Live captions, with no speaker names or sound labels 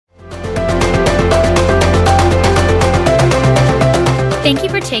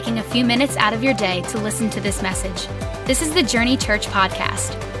taking a few minutes out of your day to listen to this message. This is the Journey Church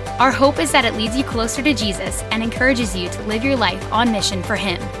podcast. Our hope is that it leads you closer to Jesus and encourages you to live your life on mission for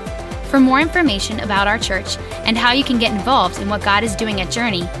Him. For more information about our church and how you can get involved in what God is doing at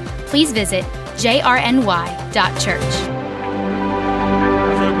Journey, please visit jrny.church.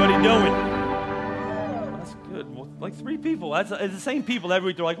 How's everybody doing? That's good. Well, like 3 people. It's the same people every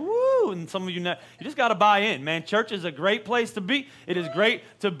week. They're like, woo, and some of you just got to buy in, man. Church is a great place to be. It is great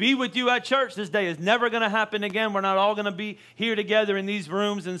to be with you at church. This day is never going to happen again. We're not all going to be here together in these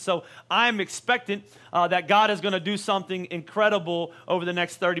rooms, and so I'm expectant that God is going to do something incredible over the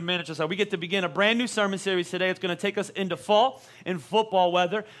next 30 minutes or so. We get to begin a brand new sermon series today. It's going to take us into fall in football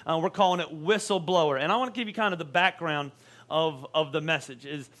weather. We're calling it Whistleblower, and I want to give you kind of the background of the message.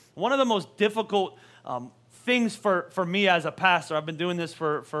 Is one of the most difficult things for me as a pastor, I've been doing this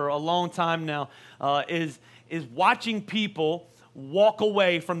for a long time now, is watching people walk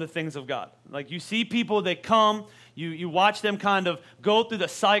away from the things of God. Like you see people that come, you watch them kind of go through the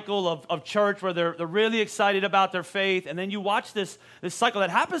cycle of church where they're really excited about their faith, and then you watch this cycle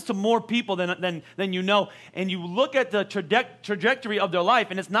that happens to more people than you know, and you look at the trajectory of their life,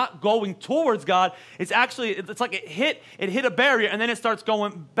 and it's not going towards God. It's like it hit a barrier, and then it starts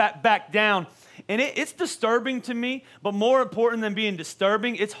going back down. And it's disturbing to me, but more important than being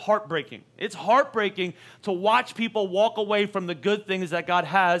disturbing, it's heartbreaking. It's heartbreaking to watch people walk away from the good things that God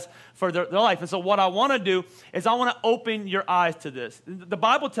has for their life. And so what I want to do is I want to open your eyes to this. The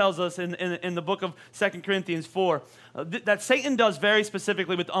Bible tells us in the book of 2 Corinthians 4 that Satan does very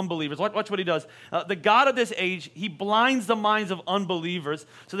specifically with unbelievers. Watch what he does. The God of this age, he blinds the minds of unbelievers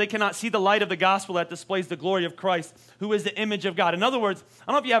so they cannot see the light of the gospel that displays the glory of Christ, who is the image of God. In other words, I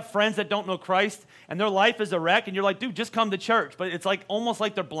don't know if you have friends that don't know Christ and their life is a wreck and you're like, dude, just come to church. But it's like almost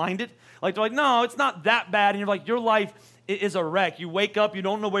like they're blinded. Like they're like, no, it's not that bad. And you're like, your life is a wreck. You wake up, you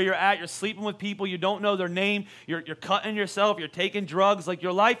don't know where you're at, you're sleeping with people, you don't know their name, you're cutting yourself, you're taking drugs, like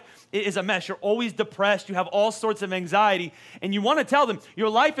your life is a mess. You're always depressed, you have all sorts of anxiety, and you want to tell them your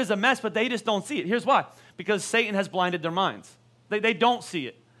life is a mess, but they just don't see it. Here's why. Because Satan has blinded their minds. They don't see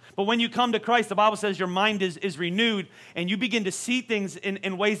it. But when you come to Christ, the Bible says your mind is renewed and you begin to see things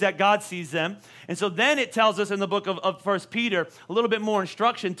in ways that God sees them. And so then it tells us in the book of 1 Peter, a little bit more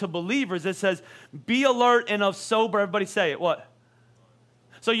instruction to believers. It says, be alert and of sober. Everybody say it. What?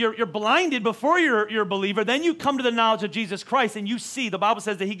 So you're blinded before you're a believer. Then you come to the knowledge of Jesus Christ and you see. The Bible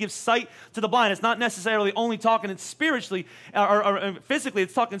says that he gives sight to the blind. It's not necessarily only talking it spiritually or physically.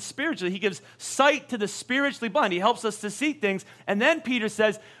 It's talking spiritually. He gives sight to the spiritually blind. He helps us to see things. And then Peter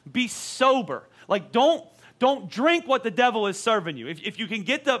says, be sober. Like don't drink what the devil is serving you. If you can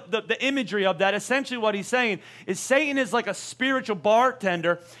get the imagery of that, essentially what he's saying is Satan is like a spiritual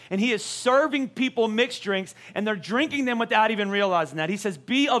bartender, and he is serving people mixed drinks, and they're drinking them without even realizing that. He says,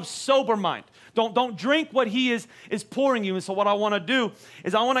 be of sober mind. Don't drink what he is pouring you. And so what I want to do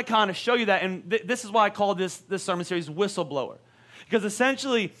is I want to kind of show you that, and this is why I call this sermon series Whistleblower. Because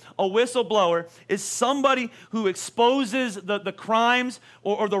essentially, a whistleblower is somebody who exposes the crimes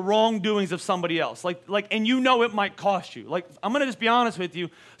or the wrongdoings of somebody else. And you know it might cost you. Like, I'm going to just be honest with you.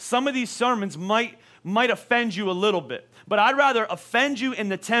 Some of these sermons might offend you a little bit. But I'd rather offend you in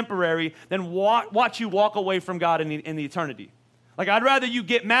the temporary than watch you walk away from God in the eternity. Like, I'd rather you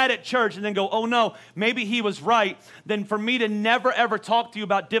get mad at church and then go, oh no, maybe he was right, than for me to never ever talk to you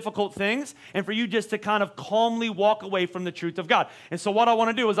about difficult things and for you just to kind of calmly walk away from the truth of God. And so what I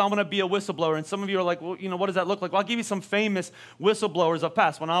want to do is I want to be a whistleblower. And some of you are like, well, what does that look like? Well, I'll give you some famous whistleblowers of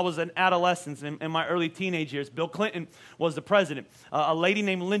past. When I was an adolescent in my early teenage years, Bill Clinton was the president. A lady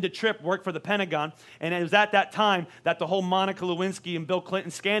named Linda Tripp worked for the Pentagon, and it was at that time that the whole Monica Lewinsky and Bill Clinton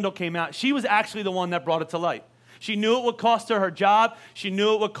scandal came out. She was actually the one that brought it to light. She knew it would cost her job. She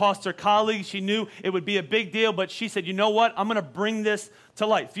knew it would cost her colleagues. She knew it would be a big deal, but she said, you know what? I'm going to bring this to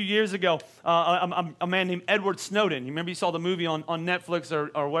light. A few years ago, a man named Edward Snowden, you remember you saw the movie on Netflix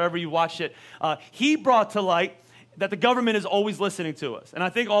or wherever you watched it, he brought to light that the government is always listening to us. And I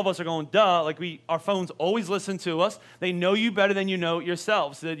think all of us are going, duh, like our phones always listen to us. They know you better than you know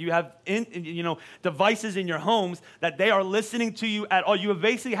yourselves. So that you have devices in your homes that they are listening to you at all. You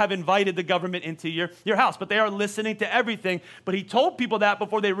basically have invited the government into your house, but they are listening to everything. But he told people that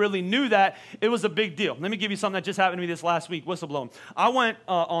before they really knew that. It was a big deal. Let me give you something that just happened to me this last week, whistleblowing. I went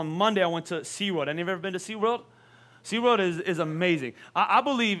on Monday, I went to SeaWorld. Any of you ever been to SeaWorld? SeaWorld is amazing. I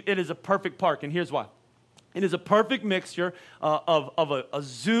believe it is a perfect park, and here's why. It is a perfect mixture of a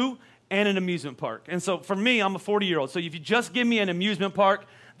zoo and an amusement park. And so for me, I'm a 40-year-old. So if you just give me an amusement park,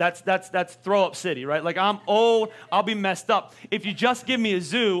 that's throw up city, right? Like I'm old, I'll be messed up. If you just give me a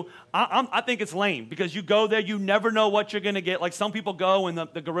zoo, I think it's lame because you go there, you never know what you're going to get. Like some people go and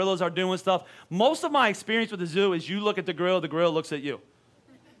the gorillas are doing stuff. Most of my experience with the zoo is you look at the gorilla looks at you.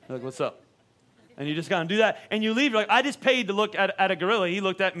 You're like, what's up? And you just gotta do that, and you leave. You're like, I just paid to look at a gorilla. He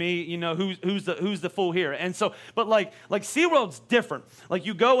looked at me. You know, who's the fool here? And so, but like SeaWorld's different. Like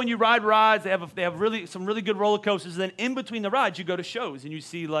you go and you ride rides. They have really some really good roller coasters. And then in between the rides, you go to shows and you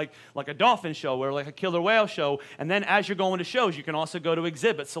see like a dolphin show or like a killer whale show. And then as you're going to shows, you can also go to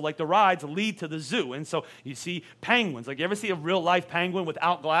exhibits. So like the rides lead to the zoo, and so you see penguins. Like you ever see a real life penguin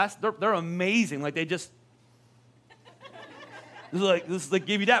without glass? They're amazing. Like they just. This is like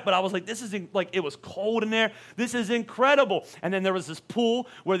give you that, but I was like, it was cold in there. This is incredible. And then there was this pool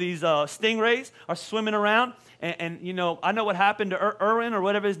where these stingrays are swimming around, and you know, I know what happened to Erwin or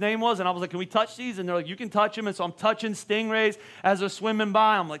whatever his name was, and I was like, can we touch these? And they're like, you can touch them, and so I'm touching stingrays as they're swimming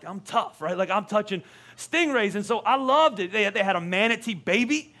by. I'm like, I'm tough, right? Like I'm touching stingrays, and so I loved it. They had a manatee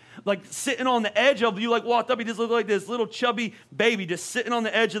baby. Like sitting on the edge of, you like walked up, he just looked like this little chubby baby just sitting on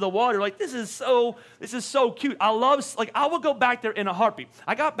the edge of the water. Like this is so cute. I would go back there in a heartbeat.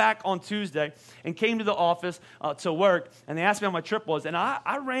 I got back on Tuesday and came to the office to work, and they asked me how my trip was, and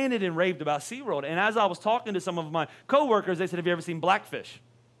I ranted and raved about SeaWorld. And as I was talking to some of my coworkers, they said, have you ever seen Blackfish?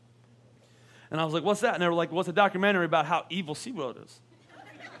 And I was like, what's that? And they were like, what's a documentary about how evil SeaWorld is?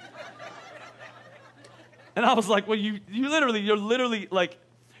 And I was like, well, you're literally like,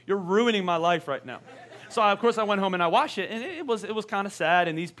 you're ruining my life right now. So, of course, I went home and I watched it, and it was kind of sad,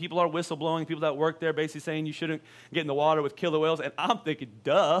 and these people are whistleblowing, people that work there basically saying you shouldn't get in the water with killer whales, and I'm thinking,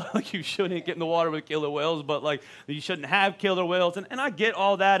 duh, like you shouldn't get in the water with killer whales, but like you shouldn't have killer whales, and I get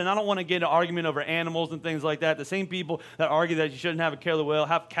all that, and I don't want to get in an argument over animals and things like that. The same people that argue that you shouldn't have a killer whale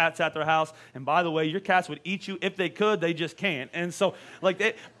have cats at their house, and by the way, your cats would eat you if they could, they just can't, and so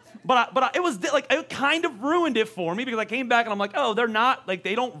like But it was like it kind of ruined it for me because I came back and I'm like, oh, they're not like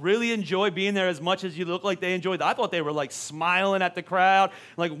they don't really enjoy being there as much as you look like they enjoyed. I thought they were like smiling at the crowd,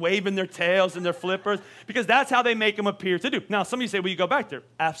 like waving their tails and their flippers because that's how they make them appear to do. Now, some of you say, will you go back there?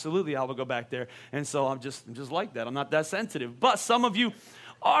 Absolutely, I will go back there. And so I'm just like that. I'm not that sensitive. But some of you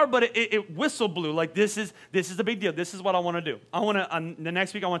are, but it whistle blew. Like this is a big deal. This is what I want to do. The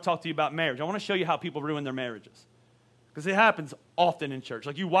next week I want to talk to you about marriage. I want to show you how people ruin their marriages. Because it happens often in church.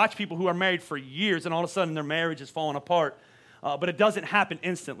 Like you watch people who are married for years and all of a sudden their marriage is falling apart. But it doesn't happen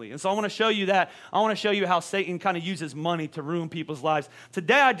instantly. And so I want to show you that. I want to show you how Satan kind of uses money to ruin people's lives.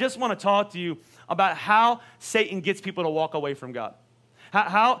 Today I just want to talk to you about how Satan gets people to walk away from God.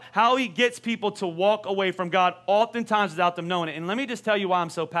 How he gets people to walk away from God oftentimes without them knowing it. And let me just tell you why I'm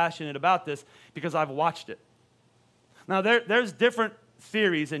so passionate about this, because I've watched it. Now there's different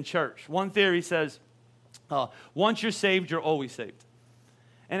theories in church. One theory says, once you're saved, you're always saved.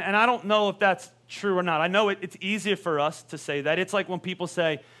 And I don't know if that's true or not. I know it's easier for us to say that. It's like when people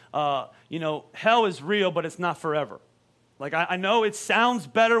say, hell is real, but it's not forever. Like I know it sounds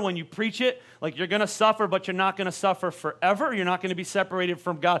better when you preach it. Like you're going to suffer, but you're not going to suffer forever. You're not going to be separated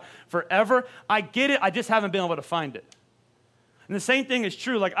from God forever. I get it. I just haven't been able to find it. And the same thing is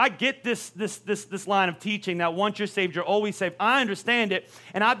true. Like I get this line of teaching that once you're saved, you're always saved. I understand it,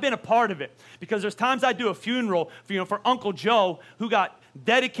 and I've been a part of it because there's times I do a funeral for Uncle Joe, who got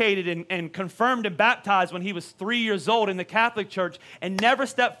dedicated and confirmed and baptized when he was 3 years old in the Catholic Church and never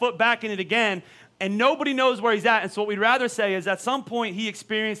stepped foot back in it again. And nobody knows where he's at. And so what we'd rather say is at some point he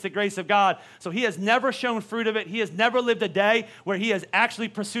experienced the grace of God. So he has never shown fruit of it. He has never lived a day where he has actually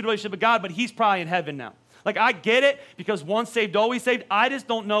pursued a relationship with God, but he's probably in heaven now. Like, I get it, because once saved, always saved. I just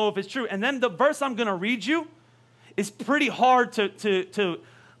don't know if it's true. And then the verse I'm going to read you is pretty hard to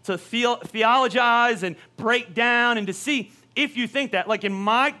theologize and break down and to see if you think that. Like in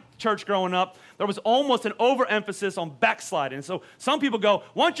my church growing up, there was almost an overemphasis on backsliding. So some people go,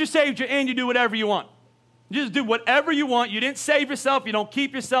 once you're saved, you're in, you do whatever you want. You just do whatever you want. You didn't save yourself. You don't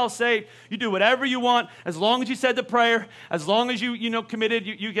keep yourself saved. You do whatever you want as long as you said the prayer, as long as you committed.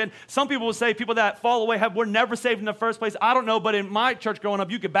 You can. Some people will say people that fall away were never saved in the first place. I don't know, but in my church growing up,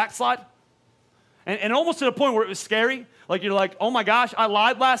 you could backslide. And almost to the point where it was scary. Like you're like, oh my gosh, I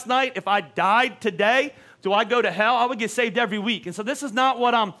lied last night. If I died today, do I go to hell? I would get saved every week. And so this is not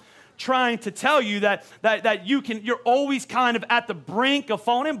what I'm trying to tell you, that you're always kind of at the brink of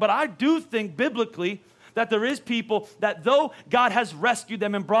falling in. But I do think biblically that there is people that though God has rescued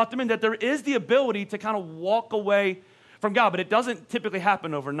them and brought them in, that there is the ability to kind of walk away from God, but it doesn't typically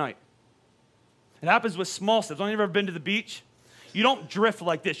happen overnight. It happens with small steps. Have you ever been to the beach? You don't drift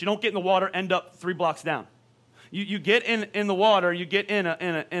like this. You don't get in the water, end up 3 blocks down. You get in the water, you get in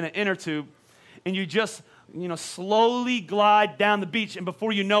an inner tube, and you just slowly glide down the beach, and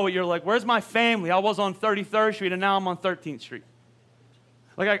before you know it, you're like, where's my family? I was on 33rd Street, and now I'm on 13th Street.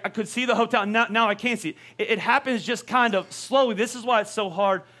 Like, I could see the hotel, now I can't see it. It happens just kind of slowly. This is why it's so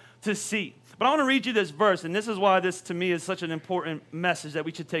hard to see. But I want to read you this verse, and this is why this, to me, is such an important message that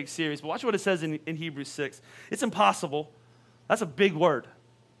we should take serious. But watch what it says in Hebrews 6. It's impossible. That's a big word.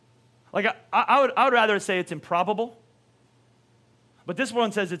 Like, I would rather say it's improbable. But this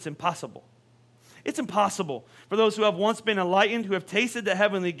one says it's impossible. It's impossible for those who have once been enlightened, who have tasted the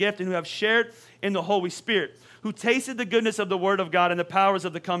heavenly gift, and who have shared in the Holy Spirit, who tasted the goodness of the Word of God and the powers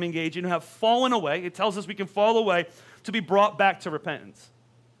of the coming age, and who have fallen away. It tells us we can fall away to be brought back to repentance.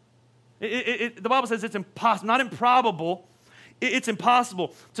 The Bible says it's impossible, not improbable. It's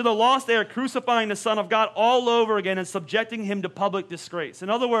impossible. To the lost, they are crucifying the Son of God all over again and subjecting him to public disgrace.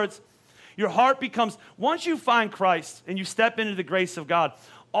 In other words, your heart becomes, once you find Christ and you step into the grace of God,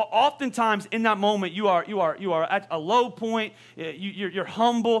 oftentimes in that moment you are at a low point, you're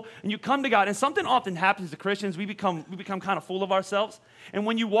humble, and you come to God. And something often happens to Christians, we become kind of full of ourselves. And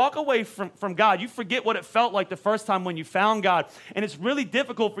when you walk away from God, you forget what it felt like the first time when you found God. And it's really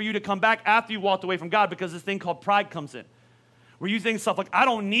difficult for you to come back after you walked away from God because this thing called pride comes in, where you think stuff like, I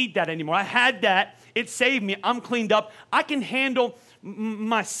don't need that anymore. I had that. It saved me. I'm cleaned up. I can handle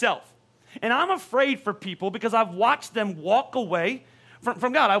myself. And I'm afraid for people because I've watched them walk away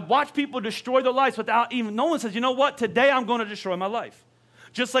from God. I've watched people destroy their lives without even, no one says, you know what, today I'm going to destroy my life.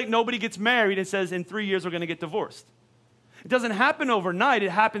 Just like nobody gets married and says, in 3 years we're going to get divorced. It doesn't happen overnight.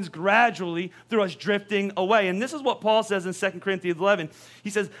 It happens gradually through us drifting away. And this is what Paul says in 2 Corinthians 11. He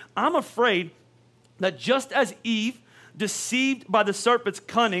says, I'm afraid that just as Eve deceived by the serpent's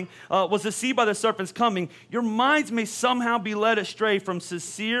cunning, was deceived by the serpent's coming, your minds may somehow be led astray from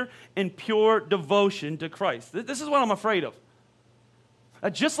sincere and pure devotion to Christ. This is what I'm afraid of.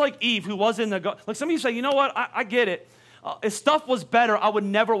 Just like Eve, who was in the, like some of you say, you know what, I get it. If stuff was better, I would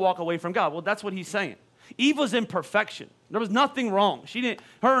never walk away from God. Well, that's what he's saying. Eve was in perfection. There was nothing wrong.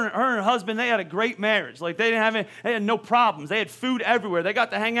 Her and her husband, they had a great marriage. Like they had no problems. They had food everywhere. They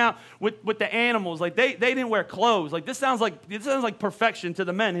got to hang out with the animals. Like they didn't wear clothes. Like this sounds like perfection to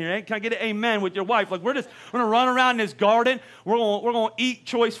the men here. Can I get an amen with your wife? Like we're gonna run around in this garden. We're gonna eat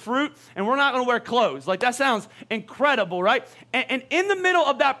choice fruit, and we're not gonna wear clothes. Like that sounds incredible, right? And in the middle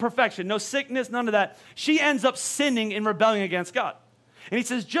of that perfection, no sickness, none of that, she ends up sinning and rebelling against God. And he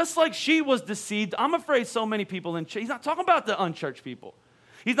says, just like she was deceived, I'm afraid so many people in church, he's not talking about the unchurched people.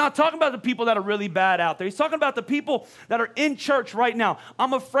 He's not talking about the people that are really bad out there. He's talking about the people that are in church right now.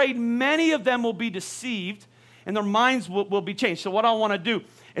 I'm afraid many of them will be deceived and their minds will be changed. So what I want to do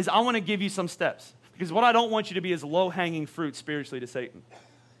is I want to give you some steps. Because what I don't want you to be is low-hanging fruit spiritually to Satan.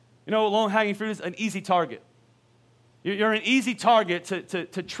 You know, low-hanging fruit is an easy target. You're an easy target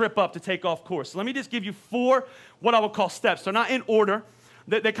to trip up, to take off course. So let me just give you 4 what I would call steps. They're not in order.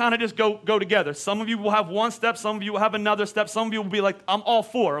 They kind of just go together. Some of you will have one step. Some of you will have another step. Some of you will be like, I'm all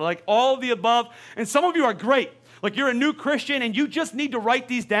 4, like all of the above. And some of you are great. Like you're a new Christian and you just need to write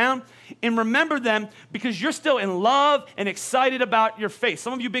these down and remember them because you're still in love and excited about your faith.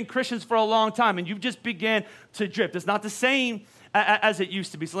 Some of you have been Christians for a long time and you've just began to drift. It's not the same as it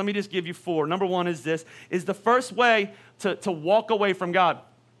used to be. So let me just give you 4. Number 1 is this, is the first way to walk away from God.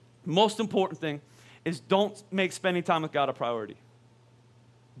 Most important thing is don't make spending time with God a priority.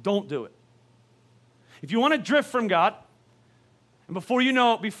 Don't do it. If you want to drift from God, and before you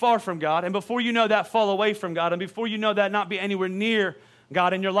know it, be far from God, and before you know that, fall away from God, and before you know that, not be anywhere near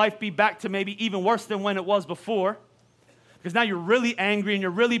God, and your life be back to maybe even worse than when it was before, because now you're really angry, and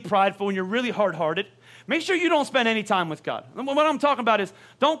you're really prideful, and you're really hard-hearted, make sure you don't spend any time with God. And what I'm talking about is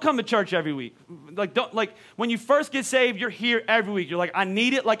don't come to church every week. Like when you first get saved, you're here every week. You're like, I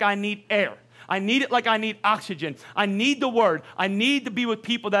need it like I need air. I need it like I need oxygen. I need the word. I need to be with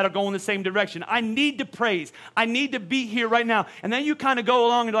people that are going the same direction. I need to praise. I need to be here right now. And then you kind of go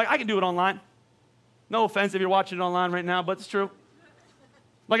along and you're like, I can do it online. No offense if you're watching it online right now, but it's true.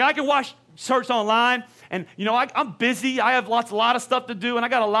 Like I can watch church online, and you know I'm busy. I have a lot of stuff to do, and I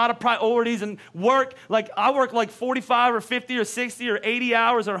got a lot of priorities and work. Like I work like 45 or 50 or 60 or 80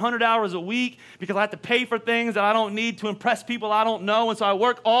 hours or 100 hours a week because I have to pay for things that I don't need to impress people I don't know, and so I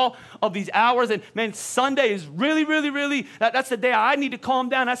work all of these hours. And man, Sunday is really that's the day I need to calm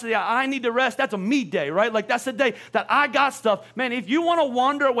down. That's the day I need to rest. That's a me day, right? Like that's the day that I got stuff. Man, if you want to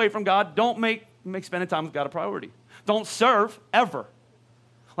wander away from God, don't make spending time with God a priority. Don't serve ever.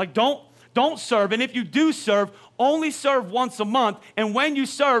 Like don't serve, and if you do serve, only serve once a month, and when you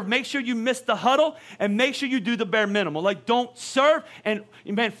serve, make sure you miss the huddle, and make sure you do the bare minimum. Like, don't serve, and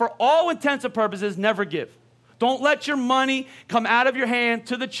man, for all intents and purposes, never give. Don't let your money come out of your hand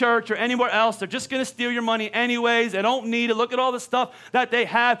to the church or anywhere else. They're just going to steal your money anyways. They don't need it. Look at all the stuff that they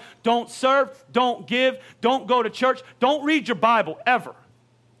have. Don't serve. Don't give. Don't go to church. Don't read your Bible ever.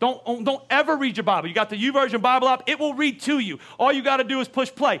 Don't ever read your Bible. You got the YouVersion Bible app. It will read to you. All you got to do is push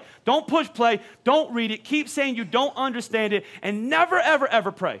play. Don't push play. Don't read it. Keep saying you don't understand it. And never, ever,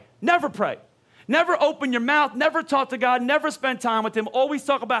 ever pray. Never pray. Never open your mouth. Never talk to God. Never spend time with him. Always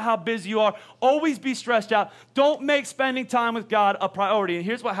talk about how busy you are. Always be stressed out. Don't make spending time with God a priority. And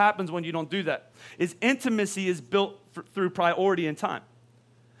here's what happens when you don't do that. Is intimacy is built through priority and time.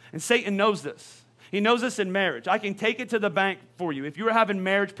 And Satan knows this. He knows this in marriage. I can take it to the bank for you. If you are having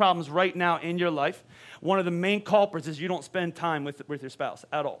marriage problems right now in your life, one of the main culprits is you don't spend time with your spouse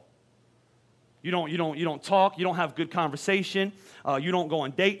at all. You don't talk. You don't have good conversation. You don't go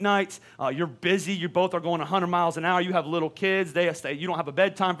on date nights. You're busy. You both are going 100 miles an hour. You have little kids. You don't have a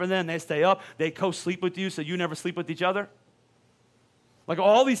bedtime for them. They stay up. They co-sleep with you, so you never sleep with each other. Like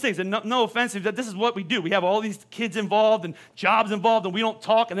all these things, and no offense, that this is what we do. We have all these kids involved and jobs involved, and we don't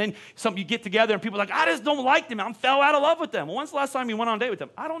talk, and then you get together, and people are like, I just don't like them. I fell out of love with them. Well, when's the last time you went on a date with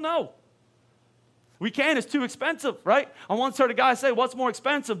them? I don't know. We can't. It's too expensive, right? I once heard a guy say, what's more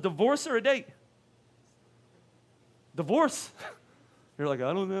expensive, divorce or a date? Divorce. You're like,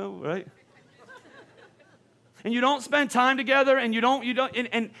 I don't know, right? And you don't spend time together, and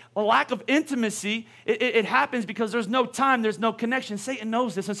and a lack of intimacy, it happens because there's no time, there's no connection. Satan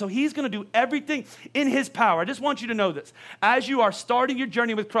knows this, and so he's going to do everything in his power. I just want you to know this. As you are starting your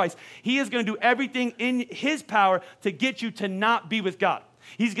journey with Christ, he is going to do everything in his power to get you to not be with God.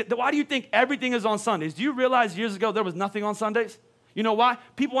 Why do you think everything is on Sundays? Do you realize years ago there was nothing on Sundays? You know why?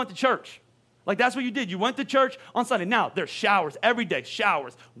 People went to church. Like that's what you did. You went to church on Sunday. Now, there's showers every day,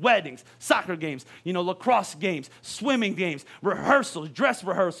 showers, weddings, soccer games, lacrosse games, swimming games, rehearsals, dress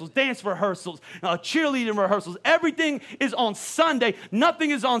rehearsals, dance rehearsals, cheerleading rehearsals. Everything is on Sunday. Nothing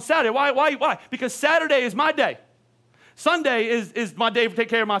is on Saturday. Why? Because Saturday is my day. Sunday is my day to take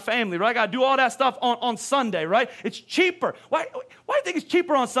care of my family, right? I got to do all that stuff on Sunday, right? It's cheaper. Why do you think it's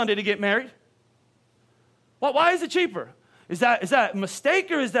cheaper on Sunday to get married? Why is it cheaper? Is that a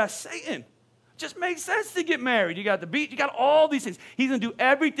mistake or is that Satan? Just makes sense to get married. You got the beach, you got all these things. He's going to do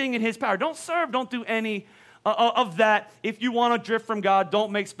everything in his power. Don't serve, don't do any of that. If you want to drift from God,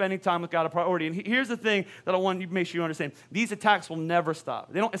 don't make spending time with God a priority. And here's the thing that I want you to make sure you understand. These attacks will never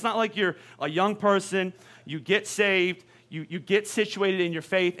stop. It's not like you're a young person, you get saved, you get situated in your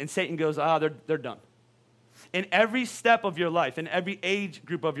faith, and Satan goes, they're done. In every step of your life, in every age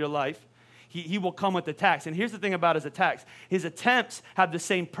group of your life, He will come with attacks. And here's the thing about his attacks. His attempts have the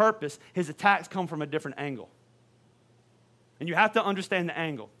same purpose. His attacks come from a different angle. And you have to understand the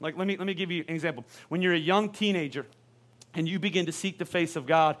angle. Like, let me give you an example. When you're a young teenager and you begin to seek the face of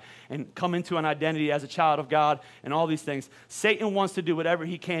God and come into an identity as a child of God and all these things, Satan wants to do whatever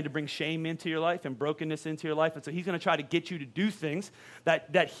he can to bring shame into your life and brokenness into your life. And so he's going to try to get you to do things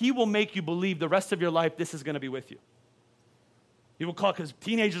that he will make you believe the rest of your life this is going to be with you. You will call because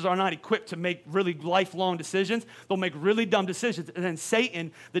teenagers are not equipped to make really lifelong decisions. They'll make really dumb decisions. And then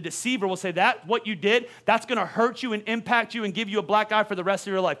Satan, the deceiver, will say that what you did, that's going to hurt you and impact you and give you a black eye for the rest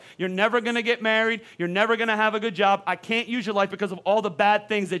of your life. You're never going to get married. You're never going to have a good job. I can't use your life because of all the bad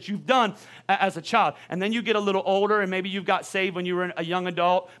things that you've done as a child. And then you get a little older and maybe you've got saved when you were a young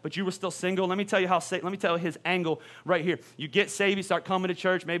adult, but you were still single. Let me tell you his angle right here. You get saved, you start coming to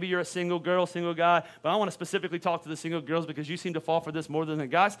church. Maybe you're a single girl, single guy, but I want to specifically talk to the single girls because you seem to fall for this more than the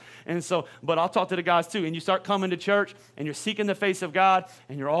guys. And so, but I'll talk to the guys too. And you start coming to church and you're seeking the face of God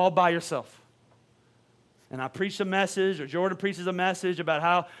and you're all by yourself. And I preach a message, or Jordan preaches a message about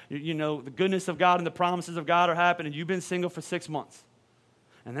how, the goodness of God and the promises of God are happening. And you've been single for 6 months.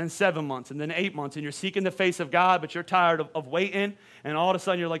 And then 7 months, and then 8 months, and you're seeking the face of God, but you're tired of waiting, and all of a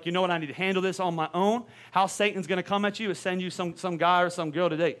sudden you're like, you know what, I need to handle this on my own. How Satan's going to come at you is send you some guy or some girl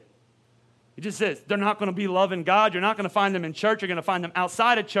to date. It just says they're not going to be loving God. You're not going to find them in church. You're going to find them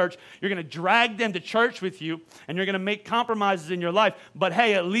outside of church. You're going to drag them to church with you, and you're going to make compromises in your life. But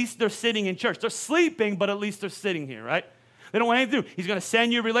hey, at least they're sitting in church. They're sleeping, but at least they're sitting here, right? They don't want anything to do. He's going to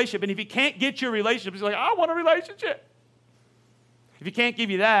send you a relationship, and if he can't get you a relationship, he's like, I want a relationship. If he can't give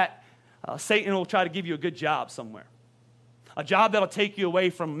you that, Satan will try to give you a good job somewhere. A job that'll take you away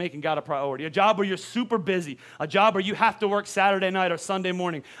from making God a priority. A job where you're super busy. A job where you have to work Saturday night or Sunday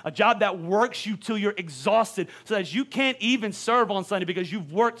morning. A job that works you till you're exhausted so that you can't even serve on Sunday because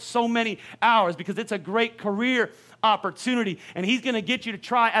you've worked so many hours, because it's a great career opportunity. And he's going to get you to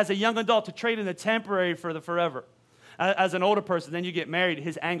try as a young adult to trade in the temporary for the forever. As an older person, then you get married,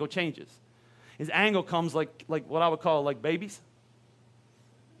 his angle changes. His angle comes like what I would call like babies.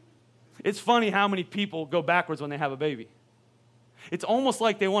 It's funny how many people go backwards when they have a baby. It's almost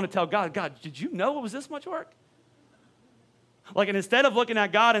like they want to tell God, God, did you know it was this much work? Like, and instead of looking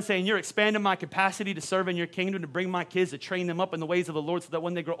at God and saying, you're expanding my capacity to serve in your kingdom, to bring my kids, to train them up in the ways of the Lord so that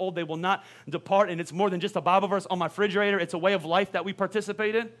when they grow old, they will not depart. And it's more than just a Bible verse on my refrigerator. It's a way of life that we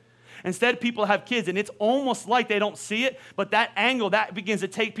participate in. Instead, people have kids, and it's almost like they don't see it, but that angle, that begins to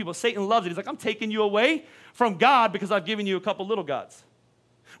take people. Satan loves it. He's like, I'm taking you away from God because I've given you a couple little gods.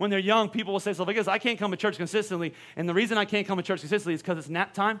 When they're young, people will say, so because I can't come to church consistently, and the reason I can't come to church consistently is because it's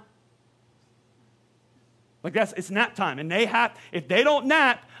nap time. Like it's nap time, and if they don't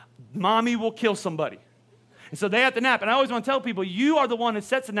nap, mommy will kill somebody. And so they have to nap, and I always want to tell people, you are the one that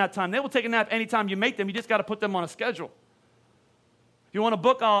sets the nap time. They will take a nap anytime you make them. You just got to put them on a schedule. If you want a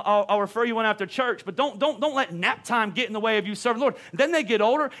book, I'll refer you one after church, but don't let nap time get in the way of you serving the Lord. Then they get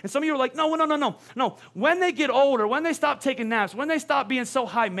older, and some of you are like, no. When they get older, when they stop taking naps, when they stop being so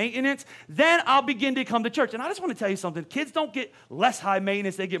high maintenance, then I'll begin to come to church. And I just want to tell you something. Kids don't get less high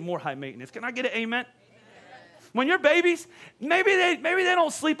maintenance, they get more high maintenance. Can I get an amen? When you're babies, maybe they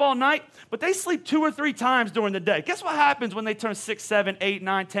don't sleep all night, but they sleep 2 or 3 times during the day. Guess what happens when they turn 6, 7, 8,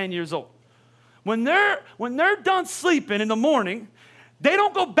 9, 10 years old? When they're done sleeping in the morning, they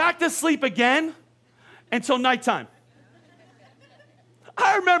don't go back to sleep again until nighttime.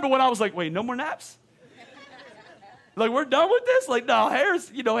 I remember when I was like, wait, no more naps? Like, we're done with this? Like, no,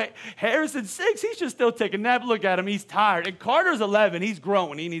 Harrison's 6, he should still take a nap. Look at him, he's tired. And Carter's 11, he's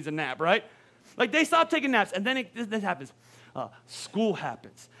growing, he needs a nap, right? Like, they stop taking naps, and then this happens. School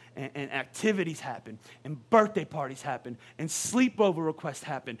happens, and activities happen, and birthday parties happen, and sleepover requests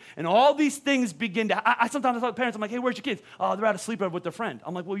happen, and all these things begin to. I sometimes tell parents, I'm like, hey, where's your kids? Oh, they're at a sleepover with their friend.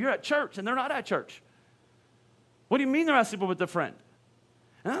 I'm like, well, you're at church, and they're not at church. What do you mean they're at a sleepover with their friend?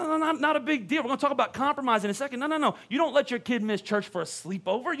 No, not a big deal. We're going to talk about compromise in a second. No. You don't let your kid miss church for a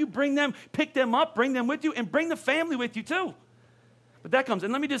sleepover. You bring them, pick them up, bring them with you, and bring the family with you too. But that comes,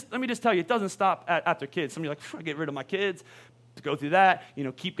 and let me just tell you, it doesn't stop after kids. Some of you are like, I get rid of my kids, to go through that,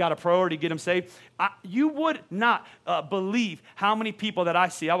 keep God a priority, get them saved. You would not believe how many people that I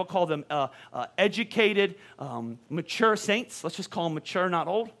see, I would call them educated, mature saints. Let's just call them mature, not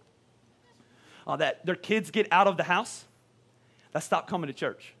old. That their kids get out of the house, that stop coming to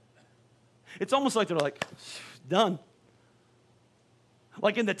church. It's almost like they're like, done.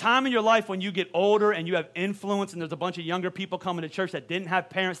 Like in the time in your life when you get older and you have influence and there's a bunch of younger people coming to church that didn't have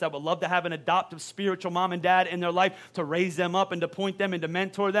parents that would love to have an adoptive spiritual mom and dad in their life to raise them up and to point them and to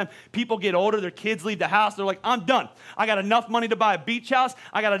mentor them. People get older, their kids leave the house, they're like, I'm done. I got enough money to buy a beach house.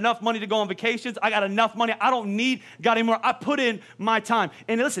 I got enough money to go on vacations. I got enough money. I don't need God anymore. I put in my time.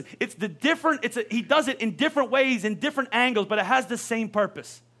 And listen, he does it in different ways, in different angles, but it has the same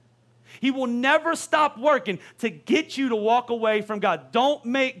purpose. He will never stop working to get you to walk away from God. Don't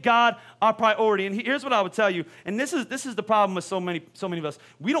make God our priority. And here's what I would tell you, and this is the problem with so many of us.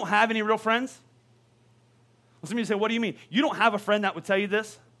 We don't have any real friends. Some of you say, what do you mean? You don't have a friend that would tell you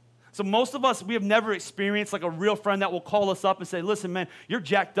this? So most of us, we have never experienced like a real friend that will call us up and say, listen, man, you're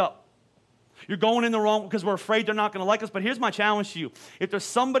jacked up. You're going in the wrong because we're afraid they're not going to like us. But here's my challenge to you. If there's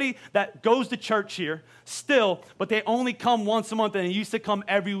somebody that goes to church here still, but they only come once a month and they used to come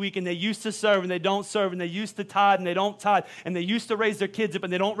every week and they used to serve and they don't serve and they used to tithe and they don't tithe and they used to raise their kids up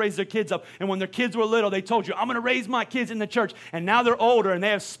and they don't raise their kids up. And when their kids were little, they told you, I'm going to raise my kids in the church. And now they're older and they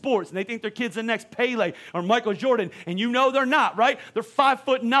have sports and they think their kid's the next Pele or Michael Jordan. And you know they're not, right? They're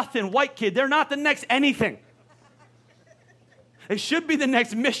 5'0" white kid. They're not the next anything. They should be the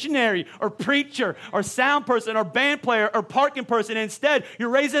next missionary or preacher or sound person or band player or parking person. Instead, you're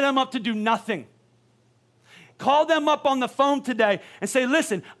raising them up to do nothing. Call them up on the phone today and say,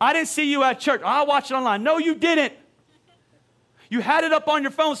 listen, I didn't see you at church. I watched it online. No, you didn't. You had it up on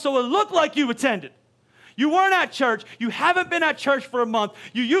your phone so it looked like you attended. You weren't at church. You haven't been at church for a month.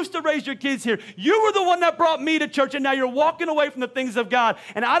 You used to raise your kids here. You were the one that brought me to church, and now you're walking away from the things of God.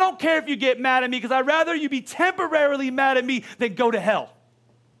 And I don't care if you get mad at me because I'd rather you be temporarily mad at me than go to hell.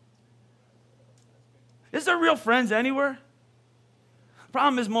 Is there real friends anywhere? The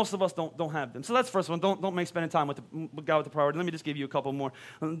problem is most of us don't have them. So that's the first one. Don't make spending time with God with the priority. Let me just give you a couple more.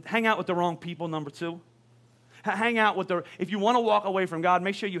 Hang out with the wrong people, number 2. Hang out with if you want to walk away from God,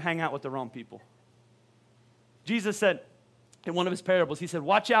 make sure you hang out with the wrong people. Jesus said in one of his parables, he said,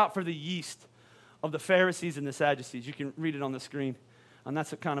 watch out for the yeast of the Pharisees and the Sadducees. You can read it on the screen. And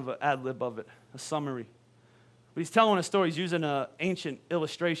that's a kind of an ad lib of it, a summary. But he's telling a story. He's using an ancient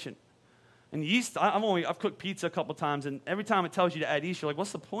illustration. And yeast, I've cooked pizza a couple times, and every time it tells you to add yeast, you're like,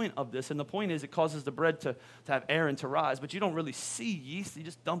 what's the point of this? And the point is it causes the bread to have air and to rise. But you don't really see yeast. You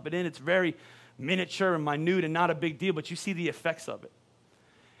just dump it in. It's very miniature and minute and not a big deal, but you see the effects of it.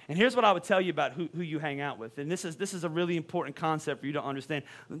 And here's what I would tell you about who you hang out with. And this is a really important concept for you to understand.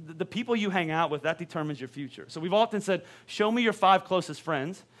 The people you hang out with, that determines your future. So we've often said, show me your 5 closest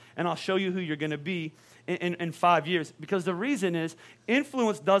friends, and I'll show you who you're going to be in 5 years. Because the reason is,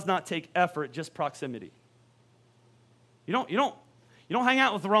 influence does not take effort, just proximity. You don't hang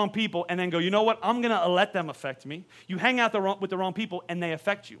out with the wrong people and then go, you know what, I'm going to let them affect me. You hang out with the wrong people and they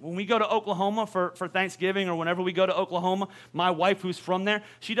affect you. When we go to Oklahoma for Thanksgiving, or whenever we go to Oklahoma, my wife who's from there,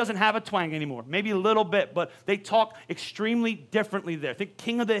 she doesn't have a twang anymore. Maybe a little bit, but they talk extremely differently there. Think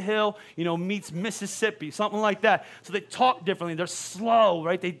King of the Hill, meets Mississippi, something like that. So they talk differently. They're slow,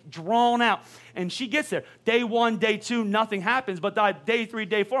 right? They drawn out. And she gets there. Day 1, day 2, nothing happens. But day 3,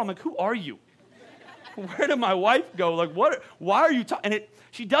 day 4, I'm like, who are you? Where did my wife go? Like, what? Why are you talking? And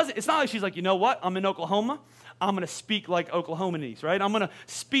she doesn't. It's not like she's like, you know what? I'm in Oklahoma. I'm going to speak like Oklahomanese, right? I'm going to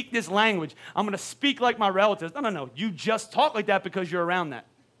speak this language. I'm going to speak like my relatives. No. You just talk like that because you're around that.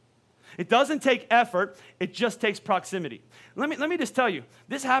 It doesn't take effort. It just takes proximity. Let me just tell you,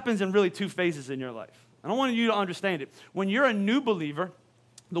 this happens in really 2 phases in your life. I don't want you to understand it. When you're a new believer,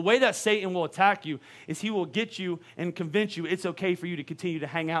 the way that Satan will attack you is he will get you and convince you it's okay for you to continue to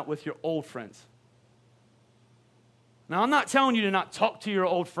hang out with your old friends. Now, I'm not telling you to not talk to your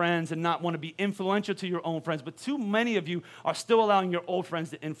old friends and not want to be influential to your own friends, but too many of you are still allowing your old friends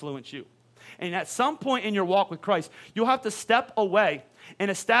to influence you. And at some point in your walk with Christ, you'll have to step away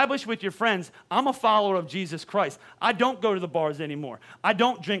and establish with your friends, I'm a follower of Jesus Christ. I don't go to the bars anymore. I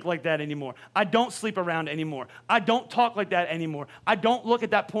don't drink like that anymore. I don't sleep around anymore. I don't talk like that anymore. I don't look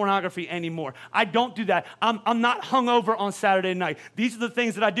at that pornography anymore. I don't do that. I'm not hungover on Saturday night. These are the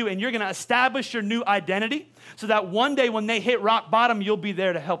things that I do. And you're going to establish your new identity so that one day when they hit rock bottom, you'll be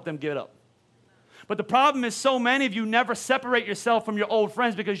there to help them get up. But the problem is so many of you never separate yourself from your old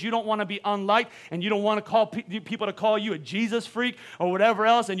friends because you don't want to be unliked and you don't want to call people to call you a Jesus freak or whatever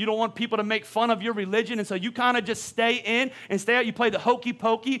else, and you don't want people to make fun of your religion, and so you kind of just stay in and stay out. You play the hokey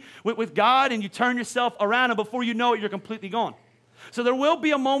pokey with God and you turn yourself around, and before you know it, you're completely gone. So there will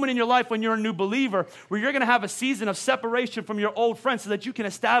be a moment in your life when you're a new believer where you're going to have a season of separation from your old friends so that you can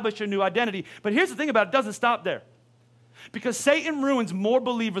establish your new identity. But here's the thing about it, it doesn't stop there. Because Satan ruins more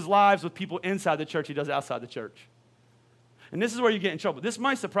believers' lives with people inside the church than he does outside the church. And this is where you get in trouble. This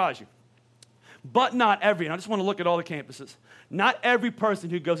might surprise you. But not every, and I just want to look at all the campuses, not every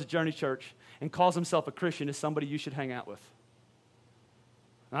person who goes to Journey Church and calls himself a Christian is somebody you should hang out with.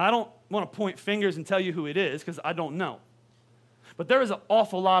 Now, I don't want to point fingers and tell you who it is because I don't know. But there is an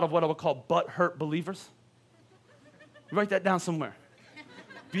awful lot of what I would call butt-hurt believers. Write that down somewhere.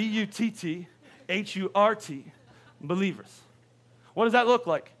 Buttthurt believers. What does that look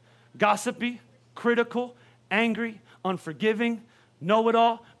like? Gossipy, critical, angry, unforgiving,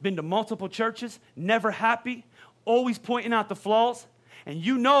 know-it-all, been to multiple churches, never happy, always pointing out the flaws. And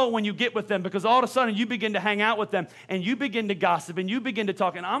you know when you get with them because all of a sudden you begin to hang out with them and you begin to gossip and you begin to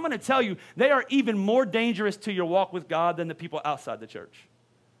talk. And I'm going to tell you, they are even more dangerous to your walk with God than the people outside the church.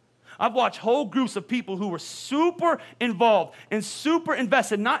 I've watched whole groups of people who were super involved and super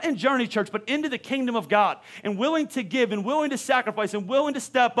invested, not in Journey Church, but into the kingdom of God, and willing to give and willing to sacrifice and willing to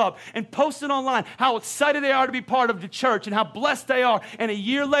step up and posting online how excited they are to be part of the church and how blessed they are. And a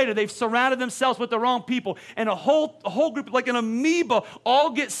year later, they've surrounded themselves with the wrong people, and a whole group, like an amoeba,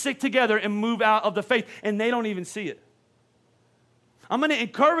 all get sick together and move out of the faith, and they don't even see it. I'm going to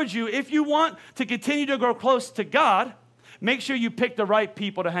encourage you, if you want to continue to grow close to God, make sure you pick the right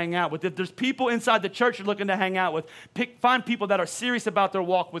people to hang out with. If there's people inside the church you're looking to hang out with, find people that are serious about their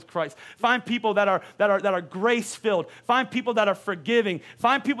walk with Christ. Find people that are grace-filled. Find people that are forgiving.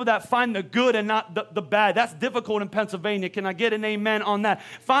 Find people that find the good and not the bad. That's difficult in Pennsylvania. Can I get an amen on that?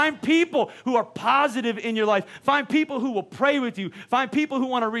 Find people who are positive in your life. Find people who will pray with you. Find people who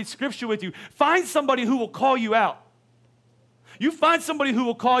want to read scripture with you. Find somebody who will call you out. You find somebody who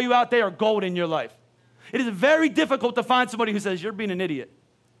will call you out, they are gold in your life. It is very difficult to find somebody who says, you're being an idiot.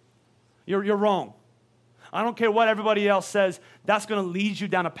 You're wrong. I don't care what everybody else says. That's going to lead you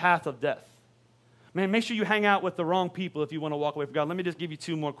down a path of death. Man, make sure you hang out with the wrong people if you want to walk away from God. Let me just give you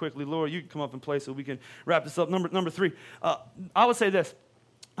 2 more quickly. Laura, you can come up and play so we can wrap this up. Number 3, I would say this.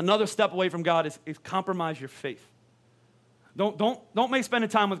 Another step away from God is compromise your faith. Don't make spending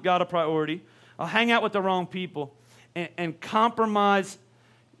time with God a priority. Hang out with the wrong people and compromise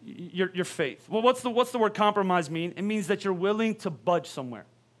your faith. Well, what's the word compromise mean? It means that you're willing to budge somewhere.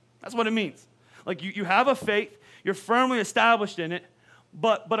 That's what it means. Like you have a faith, you're firmly established in it,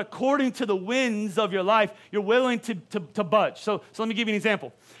 but according to the winds of your life, you're willing to budge. So let me give you an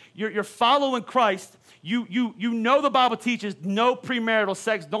example. You're following Christ, You know the Bible teaches no premarital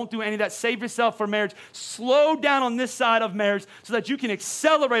sex. Don't do any of that. Save yourself for marriage. Slow down on this side of marriage so that you can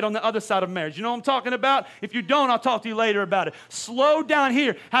accelerate on the other side of marriage. You know what I'm talking about? If you don't, I'll talk to you later about it. Slow down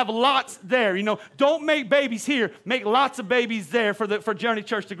here. Have lots there. Don't make babies here. Make lots of babies there for Journey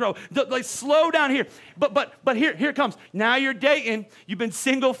Church to grow. Like, slow down here. But here it comes. Now you're dating. You've been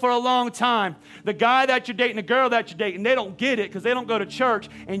single for a long time. The guy that you're dating, the girl that you're dating, they don't get it because they don't go to church.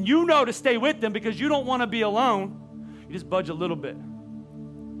 And you know to stay with them because you don't want to be alone. You just budge a little bit.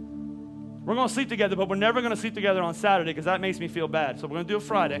 We're going to sleep together, but we're never going to sleep together on Saturday because that makes me feel bad. So we're going to do it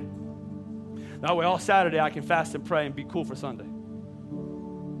Friday. That way all Saturday I can fast and pray and be cool for Sunday.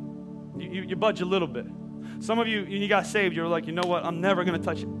 You budge a little bit. Some of you, when you got saved, you were like, you know what? I'm never going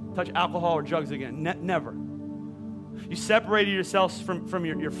to touch alcohol or drugs again. Never. You separated yourselves from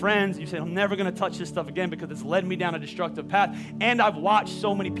your friends. You said, I'm never going to touch this stuff again because it's led me down a destructive path. And I've watched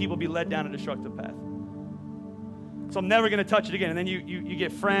so many people be led down a destructive path. So I'm never going to touch it again. And then you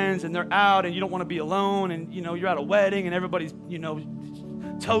get friends and they're out and you don't want to be alone. And, you're at a wedding and everybody's,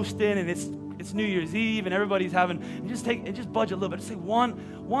 toasting and it's New Year's Eve and everybody's having, and just budge a little bit. Just take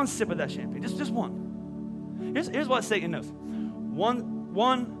one sip of that champagne. Just one. Here's what Satan knows.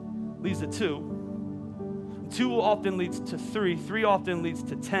 One leads to two. 2 often leads to 3. 3 often leads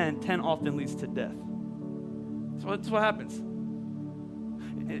to 10. 10 often leads to death. That's what happens.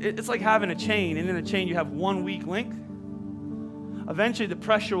 It's like having a chain, and in the chain you have one weak link. Eventually the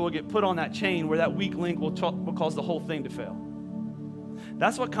pressure will get put on that chain where that weak link will cause the whole thing to fail.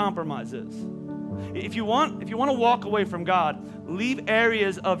 That's what compromise is. If you want to walk away from God, leave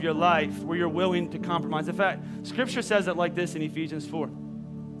areas of your life where you're willing to compromise. In fact, Scripture says it like this in Ephesians 4.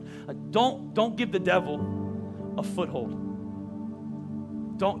 Don't give the devil a foothold.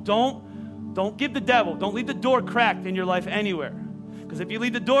 Don't give the devil, don't leave the door cracked in your life anywhere. Because if you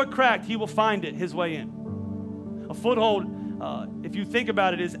leave the door cracked, he will find it his way in. A foothold, if you think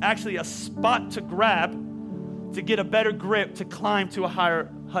about it, is actually a spot to grab to get a better grip to climb to a higher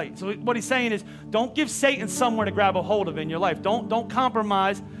height. So what he's saying is, don't give Satan somewhere to grab a hold of in your life. Don't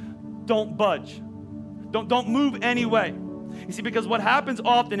compromise. Don't budge. Don't move anyway. You see, because what happens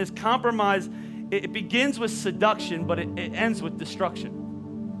often is compromise, it begins with seduction, but it ends with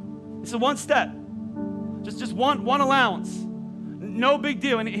destruction. It's a one step. Just one allowance. No big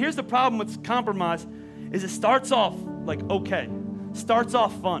deal. And here's the problem with compromise is it starts off like okay. Starts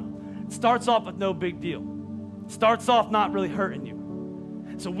off fun. It starts off with no big deal. Starts off not really hurting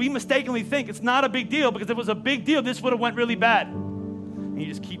you. So we mistakenly think it's not a big deal because if it was a big deal, this would have went really bad. And you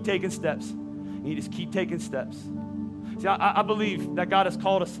just keep taking steps. And you just keep taking steps. See, I believe that God has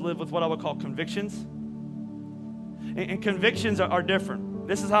called us to live with what I would call convictions. And convictions are different.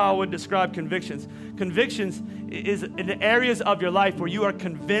 This is how I would describe convictions. Convictions is in the areas of your life where you are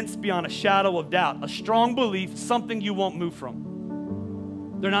convinced beyond a shadow of doubt, a strong belief, something you won't move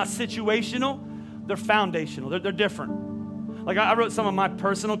from. They're not situational, they're foundational, they're different. Like I wrote some of my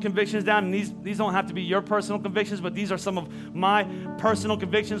personal convictions down, and these don't have to be your personal convictions, but these are some of my personal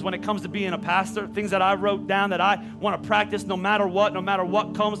convictions when it comes to being a pastor, things that I wrote down that I want to practice no matter what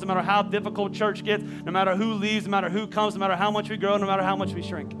comes, no matter how difficult church gets, no matter who leaves, no matter who comes, no matter how much we grow, no matter how much we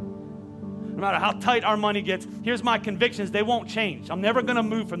shrink. No matter how tight our money gets, here's my convictions. They won't change. I'm never going to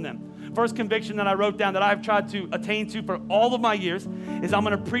move from them. First conviction that I wrote down that I've tried to attain to for all of my years is I'm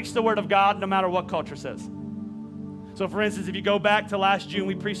going to preach the word of God no matter what culture says. So for instance, if you go back to last June,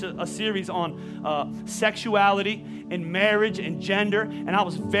 we preached a series on sexuality and marriage and gender, and I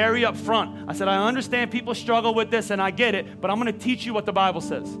was very upfront. I said, I understand people struggle with this, and I get it, but I'm going to teach you what the Bible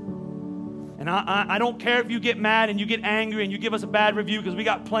says. And I don't care if you get mad and you get angry and you give us a bad review because we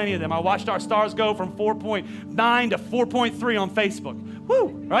got plenty of them. I watched our stars go from 4.9 to 4.3 on Facebook. Woo,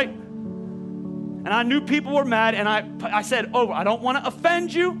 right? And I knew people were mad, and I said, I don't want to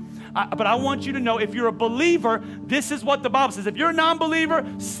offend you, but I want you to know if you're a believer, this is what the Bible says. If you're a non-believer,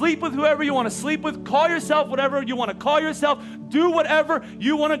 sleep with whoever you want to sleep with, call yourself whatever you want to call yourself, do whatever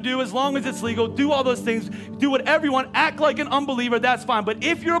you want to do as long as it's legal, do all those things, do whatever you want, act like an unbeliever, that's fine. But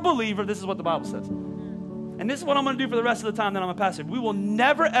if you're a believer, this is what the Bible says. And this is what I'm going to do for the rest of the time that I'm a pastor. We will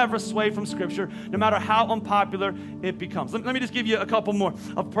never, ever sway from Scripture, no matter how unpopular it becomes. Let me just give you a couple more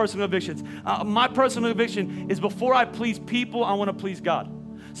of personal convictions. My personal conviction is before I please people, I want to please God.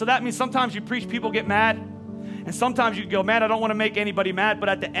 So that means sometimes you preach, people get mad. And sometimes you go, man, I don't want to make anybody mad. But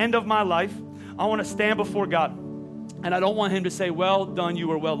at the end of my life, I want to stand before God. And I don't want him to say, well done, you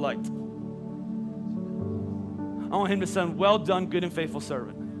were well liked. I want him to say, well done, good and faithful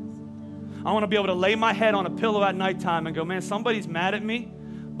servant. I want to be able to lay my head on a pillow at nighttime and go, man, somebody's mad at me,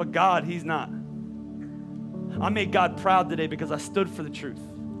 but God, he's not. I made God proud today because I stood for the truth.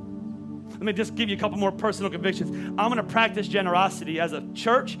 Let me just give you a couple more personal convictions. I'm going to practice generosity as a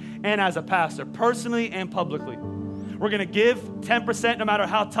church and as a pastor, personally and publicly. We're going to give 10% no matter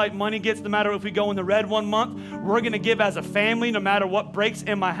how tight money gets, no matter if we go in the red one month. We're going to give as a family no matter what breaks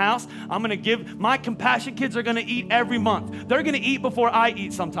in my house. I'm going to give. My compassion kids are going to eat every month. They're going to eat before I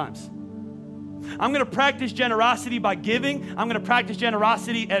eat sometimes. I'm going to practice generosity by giving. I'm going to practice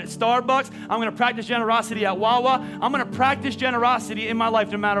generosity at Starbucks. I'm going to practice generosity at Wawa. I'm going to practice generosity in my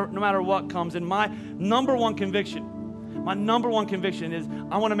life no matter what comes. And my number one conviction is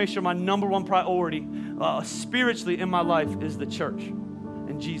I want to make sure my number one priority spiritually in my life is the church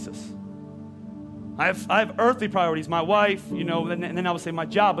and Jesus. I have earthly priorities, my wife, and then I would say my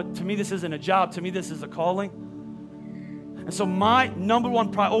job. But to me, this isn't a job. To me, this is a calling. And so my number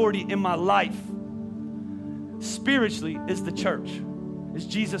one priority in my life spiritually is the church, is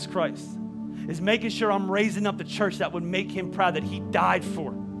Jesus Christ, is making sure I'm raising up the church that would make him proud, that he died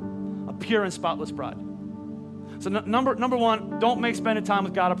for, a pure and spotless bride. So number one, don't make spending time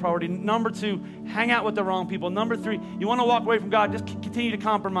with God a priority. Number two, hang out with the wrong people. Number three, you want to walk away from God, just continue to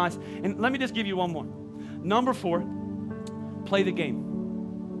compromise. And let me just give you one more. Number four, play the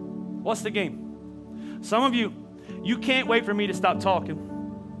game. What's the game? Some of you can't wait for me to stop talking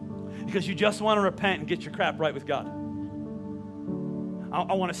because you just want to repent and get your crap right with God.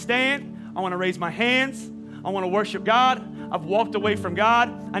 I want to stand. I want to raise my hands. I want to worship God. I've walked away from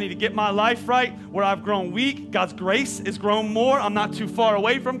God. I need to get my life right. Where I've grown weak, God's grace has grown more. I'm not too far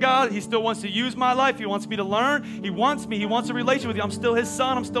away from God. He still wants to use my life. He wants me to learn. He wants me. He wants a relationship with you. I'm still his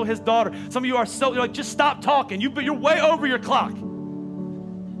son. I'm still his daughter. Some of you are you're like, just stop talking. You're way over your clock.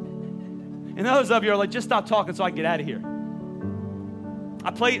 And others of you are like, just stop talking so I can get out of here. I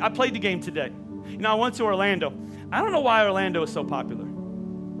played the game today. I went to Orlando. I don't know why Orlando is so popular.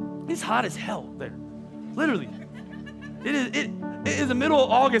 It's hot as hell there. Literally. It is the middle of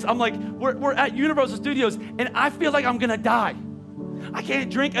August. I'm like, we're at Universal Studios, and I feel like I'm going to die. I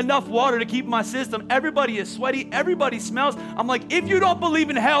can't drink enough water to keep my system. Everybody is sweaty. Everybody smells. I'm like, if you don't believe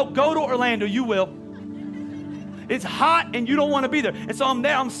in hell, go to Orlando. You will. It's hot, and you don't want to be there. And so I'm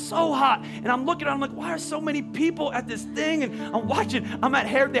there. I'm so hot. And I'm looking around. I'm like, why are so many people at this thing? And I'm watching. I'm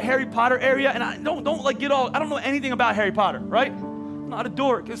at the Harry Potter area, and I don't know anything about Harry Potter, right? I'm not a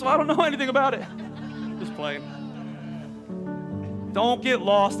dork, so I don't know anything about it. Just playing. Don't get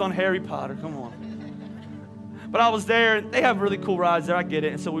lost on Harry Potter. Come on. But I was there, and they have really cool rides there. I get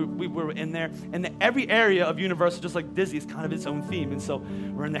it. And so we were in there. And every area of Universal, just like Disney, is kind of its own theme. And so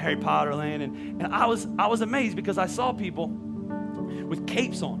we're in the Harry Potter land. And I was amazed because I saw people with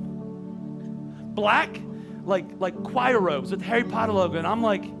capes on. Black, like choir robes with the Harry Potter logo. And I'm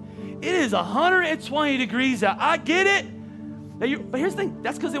like, it is 120 degrees out. I get it. But here's the thing.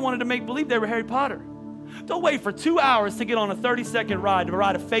 That's because they wanted to make believe they were Harry Potter. Don't wait for 2 hours to get on a 30-second ride to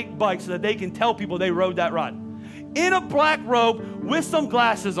ride a fake bike so that they can tell people they rode that ride. In a black robe with some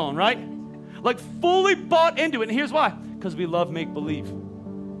glasses on, right? Like fully bought into it. And here's why. Because we love make-believe.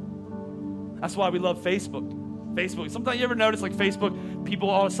 That's why we love Facebook. Sometimes you ever notice like Facebook, people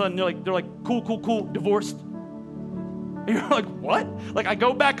all of a sudden, they're like, cool, divorced. And you're like, what? Like I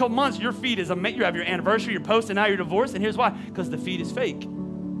go back a couple months, your feed is, you have your anniversary, your post, and now you're divorced. And here's why. Because the feed is fake.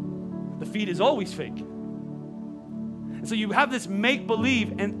 The feed is always fake. And so you have this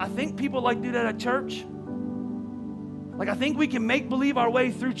make-believe, and I think people like do that at church. Like, I think we can make-believe our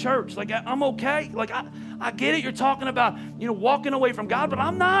way through church. Like, I'm okay. Like, I get it. You're talking about, walking away from God, but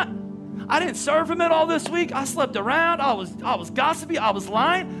I'm not. I didn't serve him at all this week. I slept around. I was gossipy. I was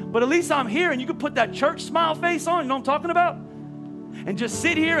lying. But at least I'm here, and you can put that church smile face on. You know what I'm talking about? And just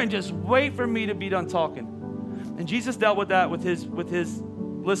sit here and just wait for me to be done talking. And Jesus dealt with that with his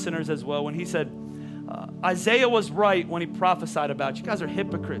listeners as well when he said, Isaiah was right when he prophesied about you. You guys are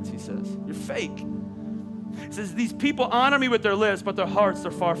hypocrites, he says. You're fake. He says, these people honor me with their lips, but their hearts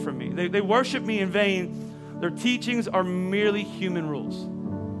are far from me. They worship me in vain. Their teachings are merely human rules.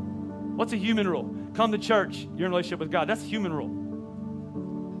 What's a human rule? Come to church, you're in a relationship with God. That's a human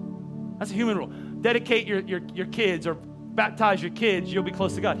rule. That's a human rule. Dedicate your kids or baptize your kids, you'll be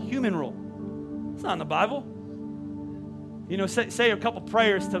close to God. Human rule. It's not in the Bible. Say a couple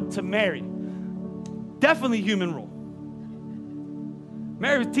prayers to Mary. Definitely human rule.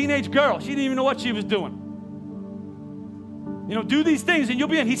 Mary was a teenage girl. She didn't even know what she was doing. Do these things and you'll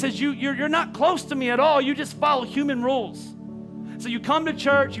be in. He says, you're not close to me at all. You just follow human rules. So you come to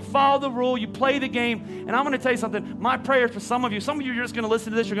church, you follow the rule, you play the game. And I'm going to tell you something. My prayer for some of you, you're just going to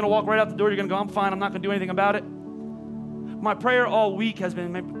listen to this. You're going to walk right out the door. You're going to go, I'm fine. I'm not going to do anything about it. My prayer all week has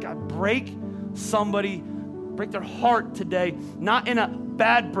been, God, break their heart today. Not in a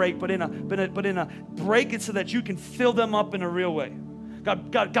bad break, but in a break it so that you can fill them up in a real way.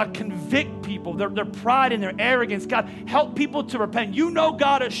 God, convict people, their pride and their arrogance. God, help people to repent. You know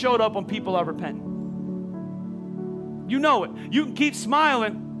God has showed up when people are repenting. You know it. You can keep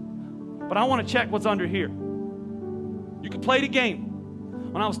smiling, but I want to check what's under here. You can play the game.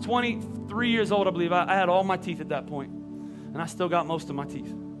 When I was 23 years old, I believe, I had all my teeth at that point, and I still got most of my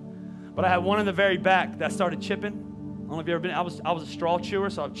teeth. But I had one in the very back that started chipping. I don't know if you've ever been. I was a straw chewer,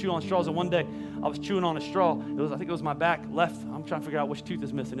 so I would chew on straws. And one day, I was chewing on a straw. I think it was my back left. I'm trying to figure out which tooth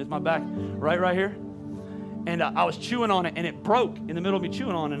is missing. It's my back right here. And I was chewing on it, and it broke in the middle of me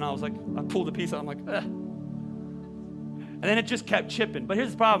chewing on it. And I was like, I pulled the piece out. I'm like, eh. And then it just kept chipping. But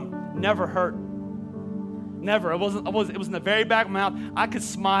here's the problem: never hurt. Never. It was in the very back of my mouth. I could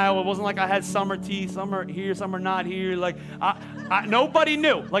smile. It wasn't like I had summer teeth. Some are here, some are not here. Like nobody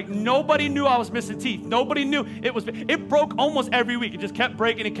knew. Like nobody knew I was missing teeth. Nobody knew it broke almost every week. It just kept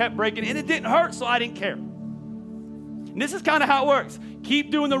breaking and kept breaking, and it didn't hurt, so I didn't care. And this is kind of how it works.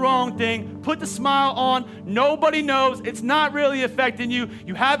 Keep doing the wrong thing. Put the smile on. Nobody knows. It's not really affecting you.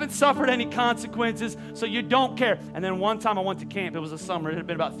 You haven't suffered any consequences, so you don't care. And then one time I went to camp. It was a summer. It had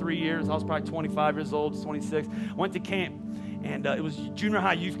been about 3 years. I was probably 25 years old, 26. I went to camp, and it was junior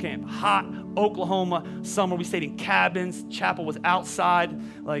high youth camp. Hot Oklahoma summer. We stayed in cabins. Chapel was outside.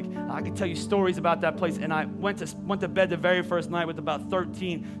 Like, I could tell you stories about that place. And I went to bed the very first night with about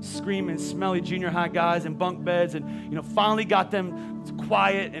 13 screaming, smelly junior high guys in bunk beds, and finally got them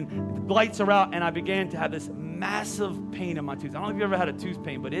quiet, and the lights are out, and I began to have this massive pain in my tooth. I don't know if you ever had a tooth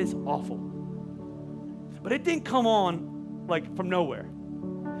pain, but it is awful. But it didn't come on like from nowhere.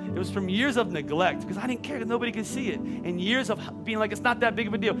 It was from years of neglect, because I didn't care, because nobody could see it, and years of being like, it's not that big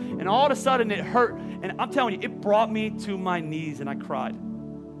of a deal. And all of a sudden it hurt, and I'm telling you, it brought me to my knees, and I cried.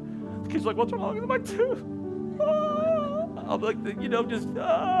 The kids were like, what's wrong with my tooth? I'm like,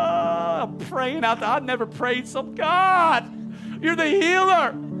 I'm praying out there. I've never prayed so, God, you're the healer.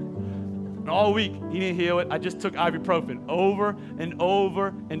 And all week, he didn't heal it. I just took ibuprofen over and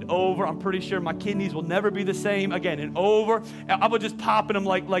over and over. I'm pretty sure my kidneys will never be the same again. And over. I was just popping them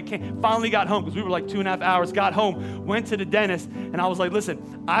like finally got home, because we were like 2.5 hours, got home, went to the dentist, and I was like,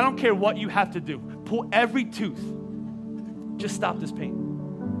 listen, I don't care what you have to do. Pull every tooth. Just stop this pain.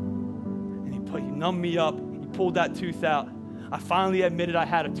 And he numbed me up. He pulled that tooth out. I finally admitted I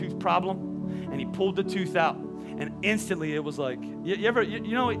had a tooth problem, and he pulled the tooth out. And instantly it was like, you ever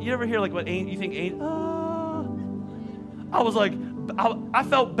hear like what you think, I was like, I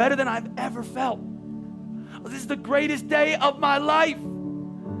felt better than I've ever felt. This is the greatest day of my life.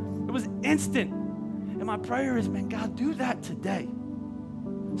 It was instant. And my prayer is, man, God, do that today.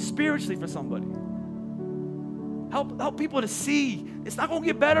 Spiritually for somebody. Help people to see it's not going to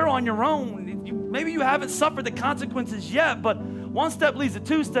get better on your own. Maybe you haven't suffered the consequences yet, but one step leads to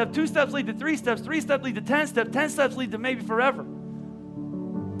 2 steps, 2 steps lead to 3 steps, 3 steps lead to 10 steps, 10 steps lead to maybe forever.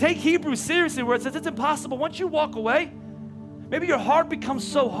 Take Hebrews seriously, where it says it's impossible. Once you walk away, maybe your heart becomes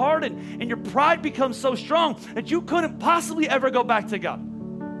so hardened and your pride becomes so strong that you couldn't possibly ever go back to God.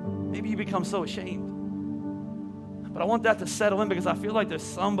 Maybe you become so ashamed. But I want that to settle in, because I feel like there's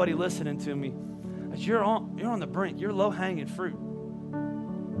somebody listening to me that you're on the brink. You're low-hanging fruit.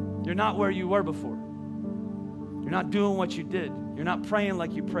 You're not where you were before. You're not doing what you did. You're not praying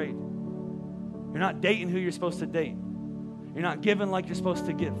like you prayed. You're not dating who you're supposed to date. You're not giving like you're supposed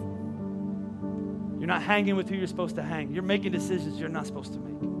to give. You're not hanging with who you're supposed to hang. You're making decisions you're not supposed to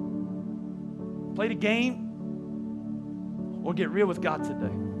make. Play the game or get real with God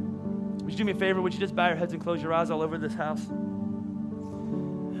today. Would you do me a favor? Would you just bow your heads and close your eyes all over this house?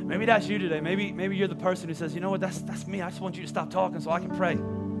 Maybe that's you today. Maybe you're the person who says, you know what, that's me. I just want you to stop talking so I can pray.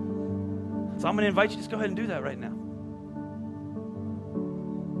 So I'm going to invite you, just go ahead and do that right now.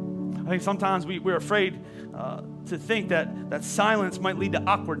 I think sometimes we're afraid to think that silence might lead to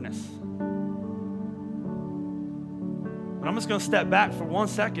awkwardness. But I'm just going to step back for 1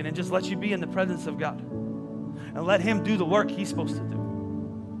 second and just let you be in the presence of God. And let him do the work he's supposed to do.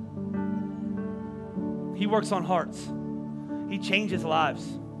 He works on hearts. He changes lives.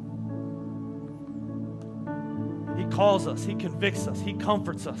 He calls us. He convicts us. He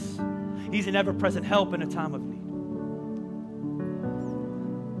comforts us. He's an ever-present help in a time of need.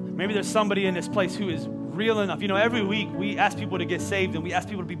 Maybe there's somebody in this place who is real enough. Every week we ask people to get saved, and we ask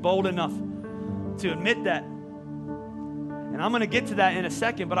people to be bold enough to admit that. And I'm going to get to that in a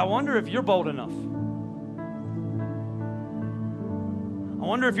second, but I wonder if you're bold enough. I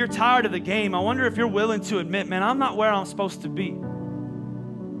wonder if you're tired of the game. I wonder if you're willing to admit, man, I'm not where I'm supposed to be.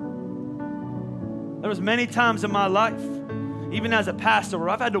 There was many times in my life, even as a pastor, where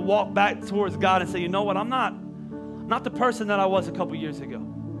I've had to walk back towards God and say, you know what, I'm not the person that I was a couple years ago.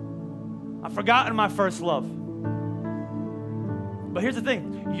 I've forgotten my first love. But here's the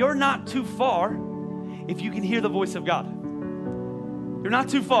thing. You're not too far if you can hear the voice of God. You're not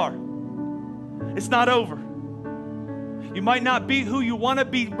too far. It's not over. You might not be who you want to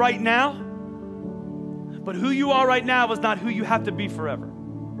be right now, but who you are right now is not who you have to be forever.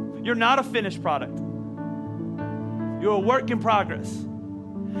 You're not a finished product. You're a work in progress.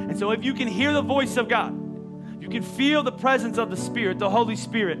 And so if you can hear the voice of God, you can feel the presence of the Spirit, the Holy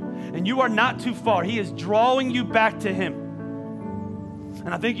Spirit, and you are not too far. He is drawing you back to Him.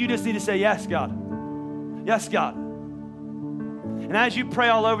 And I think you just need to say, yes, God. Yes, God. And as you pray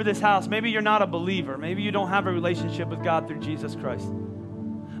all over this house, maybe you're not a believer. Maybe you don't have a relationship with God through Jesus Christ.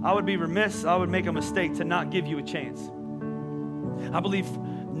 I would be remiss, I would make a mistake to not give you a chance. I believe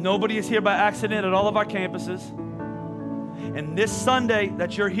nobody is here by accident at all of our campuses. And this Sunday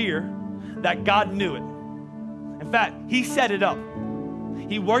that you're here, that God knew it. In fact, He set it up.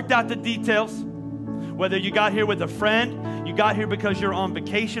 He worked out the details. Whether you got here with a friend, you got here because you're on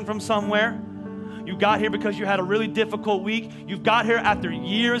vacation from somewhere, you got here because you had a really difficult week, you've got here after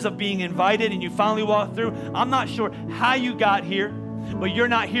years of being invited and you finally walked through. I'm not sure how you got here, but you're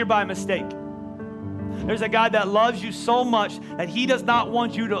not here by mistake. There's a God that loves you so much that He does not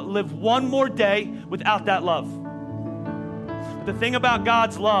want you to live one more day without that love. But the thing about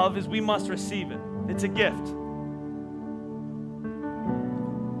God's love is we must receive it. It's a gift.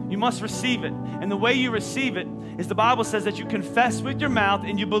 You must receive it. And the way you receive it is the Bible says that you confess with your mouth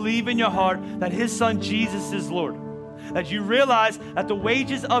and you believe in your heart that His Son Jesus is Lord. That you realize that the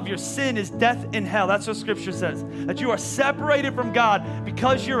wages of your sin is death and hell. That's what Scripture says. That you are separated from God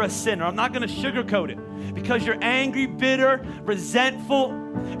because you're a sinner. I'm not going to sugarcoat it. Because you're angry, bitter, resentful,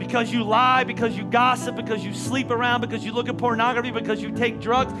 because you lie, because you gossip, because you sleep around, because you look at pornography, because you take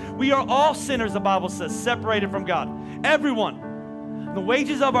drugs. We are all sinners, the Bible says, separated from God. Everyone. The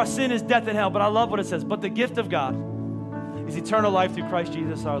wages of our sin is death and hell, but I love what it says. But the gift of God is eternal life through Christ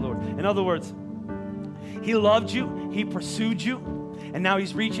Jesus our Lord. In other words, He loved you, He pursued you, and now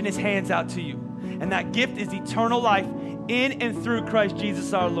He's reaching His hands out to you. And that gift is eternal life in and through Christ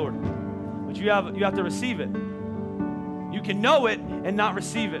Jesus our Lord. But you have to receive it. You can know it and not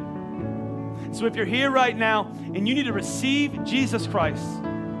receive it. So if you're here right now and you need to receive Jesus Christ,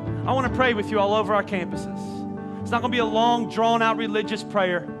 I want to pray with you all over our campuses. It's not going to be a long, drawn-out religious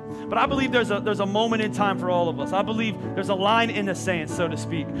prayer, but I believe there's a moment in time for all of us. I believe there's a line in the sand, so to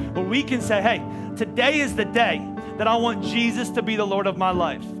speak, where we can say, hey, today is the day that I want Jesus to be the Lord of my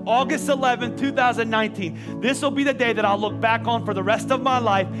life. August 11, 2019, this will be the day that I'll look back on for the rest of my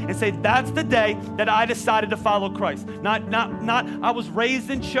life and say, that's the day that I decided to follow Christ. Not I was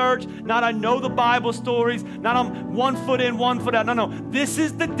raised in church, not I know the Bible stories, not I'm 1 foot in, 1 foot out. No. This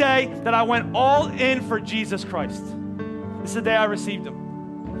is the day that I went all in for Jesus Christ. This is the day I received Him.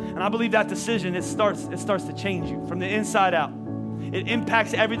 And I believe that decision, it starts to change you from the inside out. It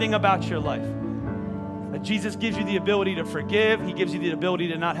impacts everything about your life. That Jesus gives you the ability to forgive. He gives you the ability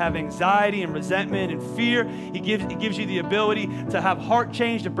to not have anxiety and resentment and fear. He gives you the ability to have heart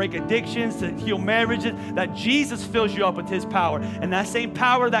change, to break addictions, to heal marriages. That Jesus fills you up with His power. And that same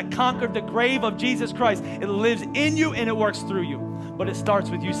power that conquered the grave of Jesus Christ, it lives in you and it works through you. But it starts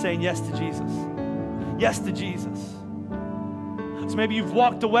with you saying yes to Jesus. Yes to Jesus. So maybe you've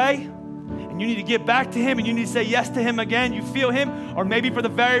walked away and you need to get back to Him and you need to say yes to Him again. You feel Him. Or maybe for the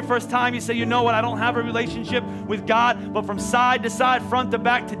very first time you say, you know what, I don't have a relationship with God, but from side to side, front to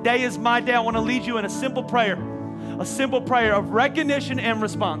back, today is my day. I want to lead you in a simple prayer of recognition and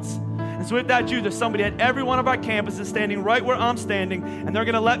response. And so if that's you, there's somebody at every one of our campuses standing right where I'm standing, and they're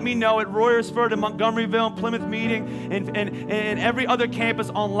going to let me know at Royersford and Montgomeryville and Plymouth Meeting and every other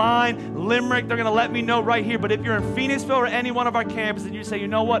campus online, Limerick, they're going to let me know right here. But if you're in Phoenixville or any one of our campuses and you say, you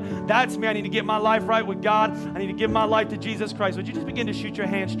know what, that's me, I need to get my life right with God, I need to give my life to Jesus Christ, would you just begin to shoot your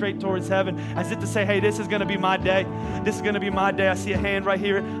hand straight towards heaven as if to say, hey, this is going to be my day. This is going to be my day. I see a hand right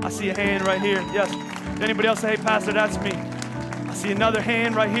here. I see a hand right here. Yes. Anybody else say, hey, Pastor, that's me. I see another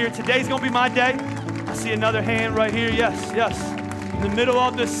hand right here. Today's going to be my day. I see another hand right here. Yes. In the middle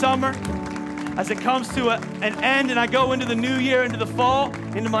of this summer, as it comes to an end and I go into the new year, into the fall,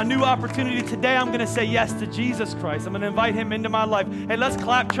 into my new opportunity, today I'm going to say yes to Jesus Christ. I'm going to invite Him into my life. Hey, let's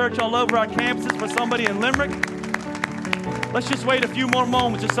clap church all over our campuses for somebody in Limerick. Let's just wait a few more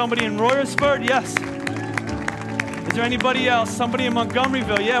moments. Is somebody in Royersford? Yes. Is there anybody else? Somebody in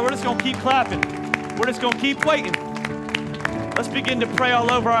Montgomeryville? Yeah, we're just going to keep clapping. We're just going to keep waiting. Let's begin to pray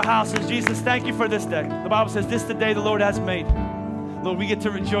all over our houses. Jesus, thank you for this day. The Bible says this is the day the Lord has made. Lord, we get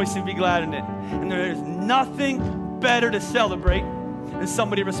to rejoice and be glad in it. And there is nothing better to celebrate than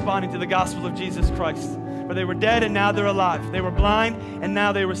somebody responding to the gospel of Jesus Christ. For they were dead and now they're alive. They were blind and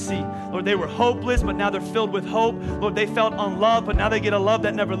now they see. Lord, they were hopeless, but now they're filled with hope. Lord, they felt unloved, but now they get a love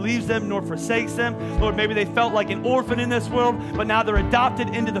that never leaves them nor forsakes them. Lord, maybe they felt like an orphan in this world, but now they're adopted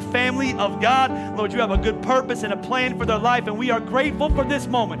into the family of God. Lord, you have a good purpose and a plan for their life, and we are grateful for this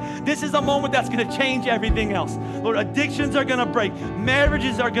moment. This is a moment that's going to change everything else. Lord, addictions are going to break.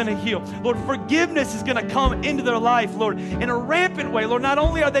 Marriages are going to heal. Lord, forgiveness is going to come into their life, Lord, in a rampant way. Lord, not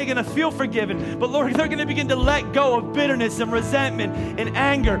only are they going to feel forgiven, but Lord, they're going to begin to let go of bitterness and resentment and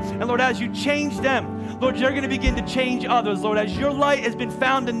anger. And Lord, as you change them, Lord, you're going to begin to change others. Lord, as your light has been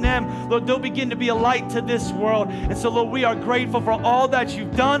found in them, Lord, they'll begin to be a light to this world. And so, Lord, we are grateful for all that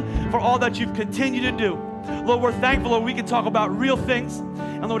you've done, for all that you've continued to do. Lord, we're thankful, Lord, we can talk about real things.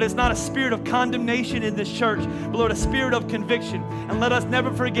 And Lord, it's not a spirit of condemnation in this church, but Lord, a spirit of conviction. And let us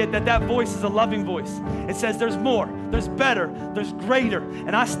never forget that that voice is a loving voice. It says there's more, there's better, there's greater,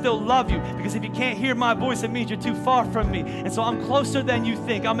 and I still love you, because if you can't hear my voice, it means you're too far from me. And so I'm closer than you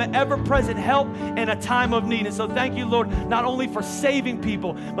think. I'm an ever-present help in a time of need. And so thank you, Lord, not only for saving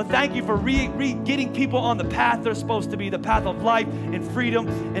people, but thank you for getting people on the path they're supposed to be, the path of life and freedom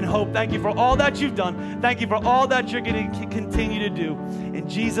and hope. Thank you for all that you've done. Thank you for all that you're going to continue to do. In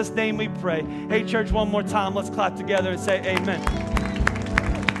Jesus' name we pray. Hey, church, one more time. Let's clap together and say amen.